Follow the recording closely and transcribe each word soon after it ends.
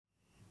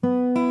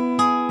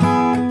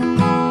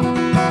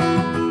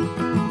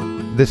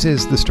This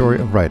is the story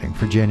of writing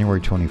for January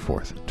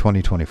 24th,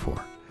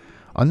 2024.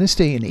 On this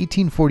day in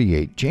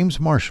 1848, James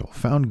Marshall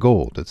found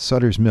gold at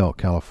Sutter's Mill,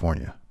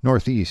 California,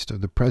 northeast of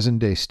the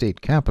present-day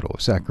state capital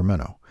of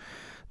Sacramento.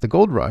 The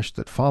gold rush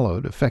that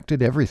followed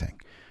affected everything,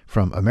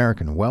 from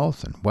American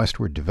wealth and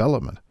westward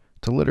development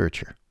to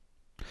literature.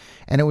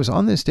 And it was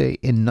on this day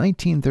in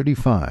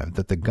 1935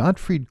 that the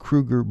Gottfried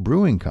Kruger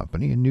Brewing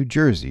Company in New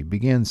Jersey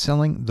began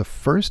selling the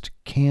first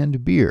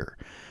canned beer,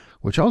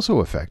 which also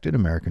affected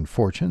American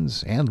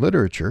fortunes and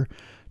literature,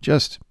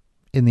 just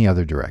in the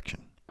other direction.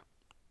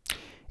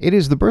 It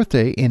is the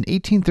birthday in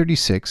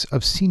 1836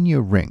 of Signe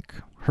Rink.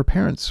 Her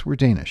parents were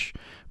Danish,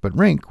 but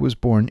Rink was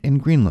born in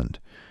Greenland.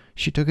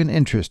 She took an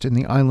interest in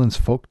the island's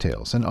folk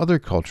tales and other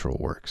cultural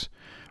works.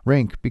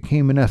 Rink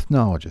became an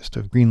ethnologist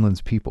of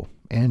Greenland's people,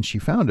 and she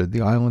founded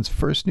the island's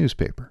first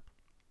newspaper.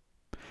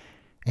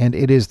 And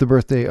it is the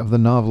birthday of the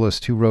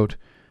novelist who wrote,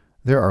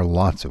 "There are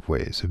lots of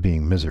ways of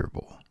being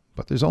miserable,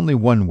 but there's only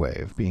one way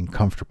of being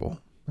comfortable,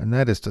 and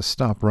that is to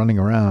stop running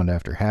around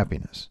after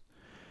happiness."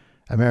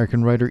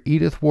 American writer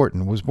Edith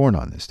Wharton was born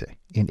on this day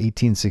in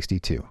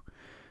 1862.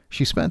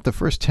 She spent the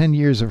first 10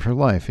 years of her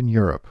life in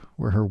Europe,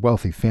 where her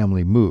wealthy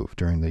family moved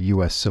during the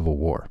U.S. Civil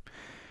War.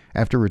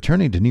 After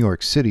returning to New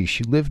York City,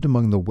 she lived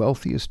among the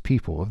wealthiest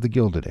people of the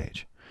Gilded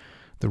Age.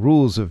 The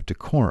rules of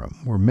decorum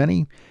were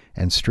many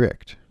and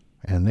strict,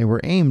 and they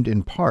were aimed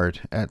in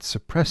part at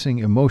suppressing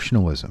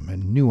emotionalism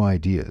and new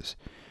ideas.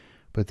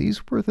 But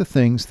these were the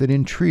things that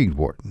intrigued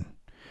Wharton.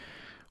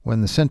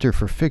 When the Center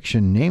for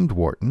Fiction named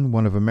Wharton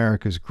one of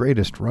America's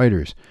greatest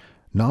writers,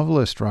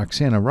 novelist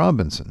Roxana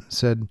Robinson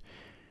said,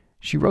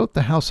 "She wrote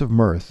The House of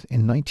Mirth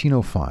in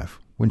 1905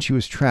 when she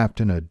was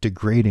trapped in a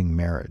degrading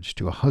marriage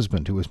to a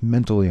husband who was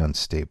mentally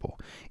unstable,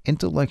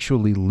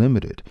 intellectually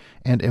limited,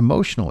 and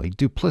emotionally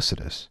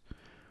duplicitous.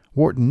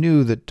 Wharton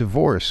knew that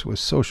divorce was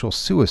social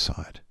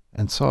suicide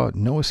and saw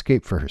no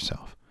escape for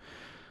herself.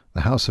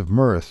 The House of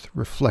Mirth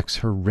reflects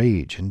her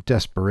rage and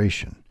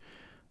desperation.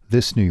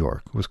 This New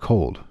York was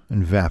cold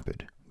and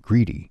vapid,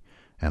 greedy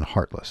and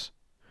heartless."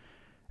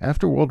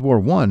 After World War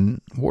I,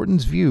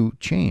 Wharton's view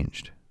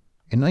changed.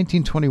 In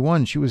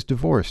 1921, she was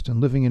divorced and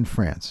living in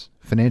France,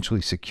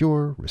 financially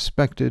secure,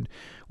 respected,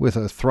 with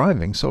a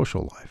thriving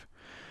social life.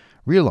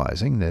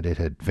 Realizing that it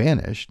had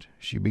vanished,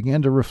 she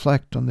began to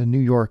reflect on the New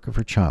York of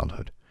her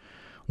childhood.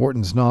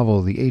 Wharton's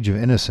novel, The Age of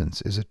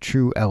Innocence, is a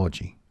true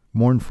elegy,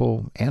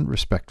 mournful and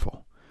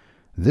respectful.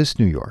 This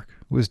New York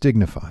was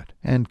dignified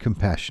and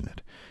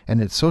compassionate, and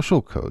its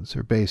social codes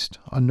are based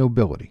on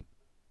nobility.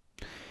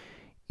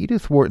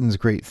 Edith Wharton's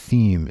great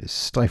theme is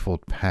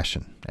stifled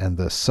passion and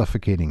the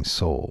suffocating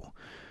soul.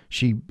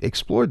 She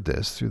explored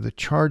this through the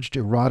charged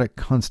erotic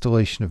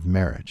constellation of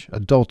marriage,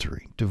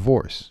 adultery,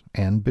 divorce,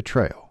 and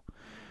betrayal.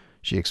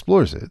 She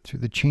explores it through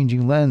the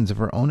changing lens of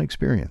her own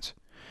experience.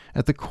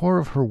 At the core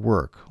of her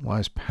work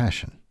lies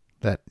passion,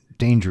 that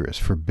dangerous,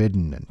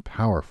 forbidden, and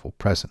powerful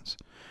presence.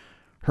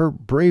 Her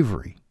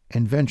bravery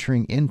in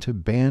venturing into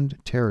banned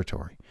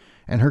territory,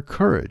 and her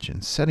courage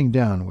in setting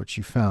down what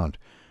she found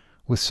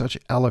with such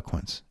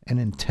eloquence and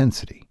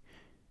intensity,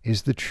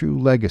 is the true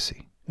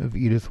legacy of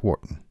Edith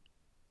Wharton.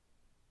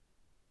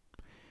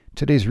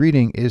 Today's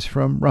reading is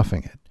from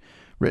Roughing It,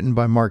 written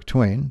by Mark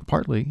Twain,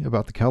 partly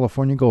about the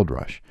California Gold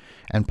Rush,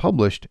 and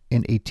published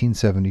in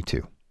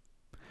 1872.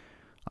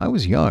 I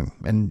was young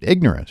and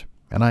ignorant,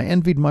 and I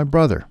envied my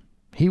brother.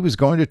 He was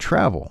going to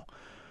travel.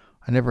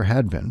 I never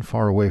had been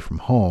far away from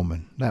home,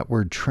 and that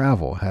word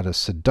travel had a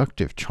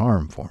seductive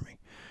charm for me.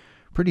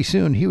 Pretty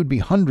soon he would be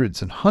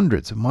hundreds and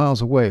hundreds of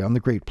miles away on the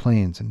great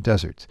plains and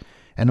deserts,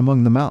 and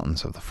among the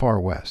mountains of the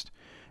far west,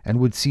 and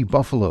would see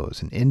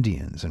buffaloes and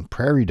Indians and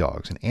prairie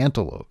dogs and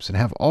antelopes, and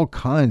have all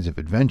kinds of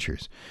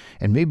adventures,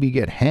 and maybe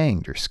get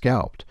hanged or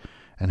scalped,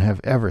 and have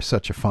ever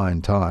such a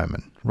fine time,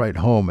 and write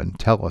home and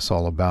tell us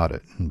all about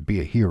it, and be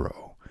a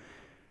hero.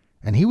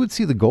 And he would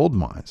see the gold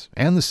mines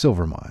and the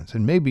silver mines,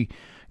 and maybe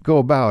go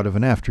about of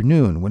an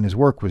afternoon when his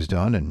work was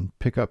done and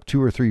pick up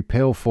 2 or 3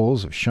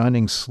 pailfuls of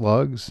shining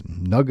slugs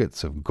and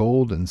nuggets of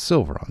gold and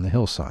silver on the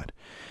hillside.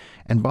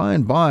 And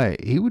by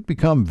he would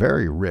become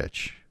very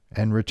rich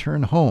and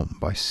return home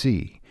by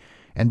sea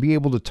and be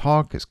able to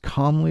talk as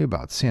calmly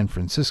about San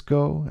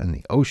Francisco and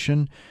the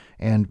ocean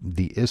and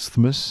the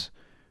isthmus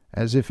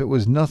as if it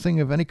was nothing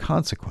of any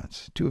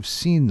consequence to have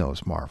seen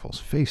those marvels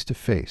face to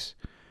face.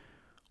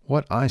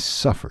 What I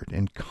suffered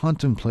in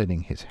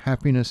contemplating his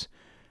happiness,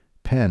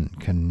 pen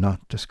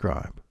cannot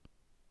describe.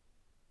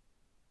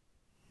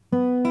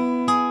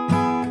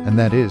 And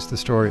that is the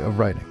story of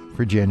writing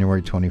for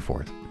January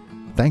 24th.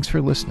 Thanks for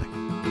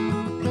listening.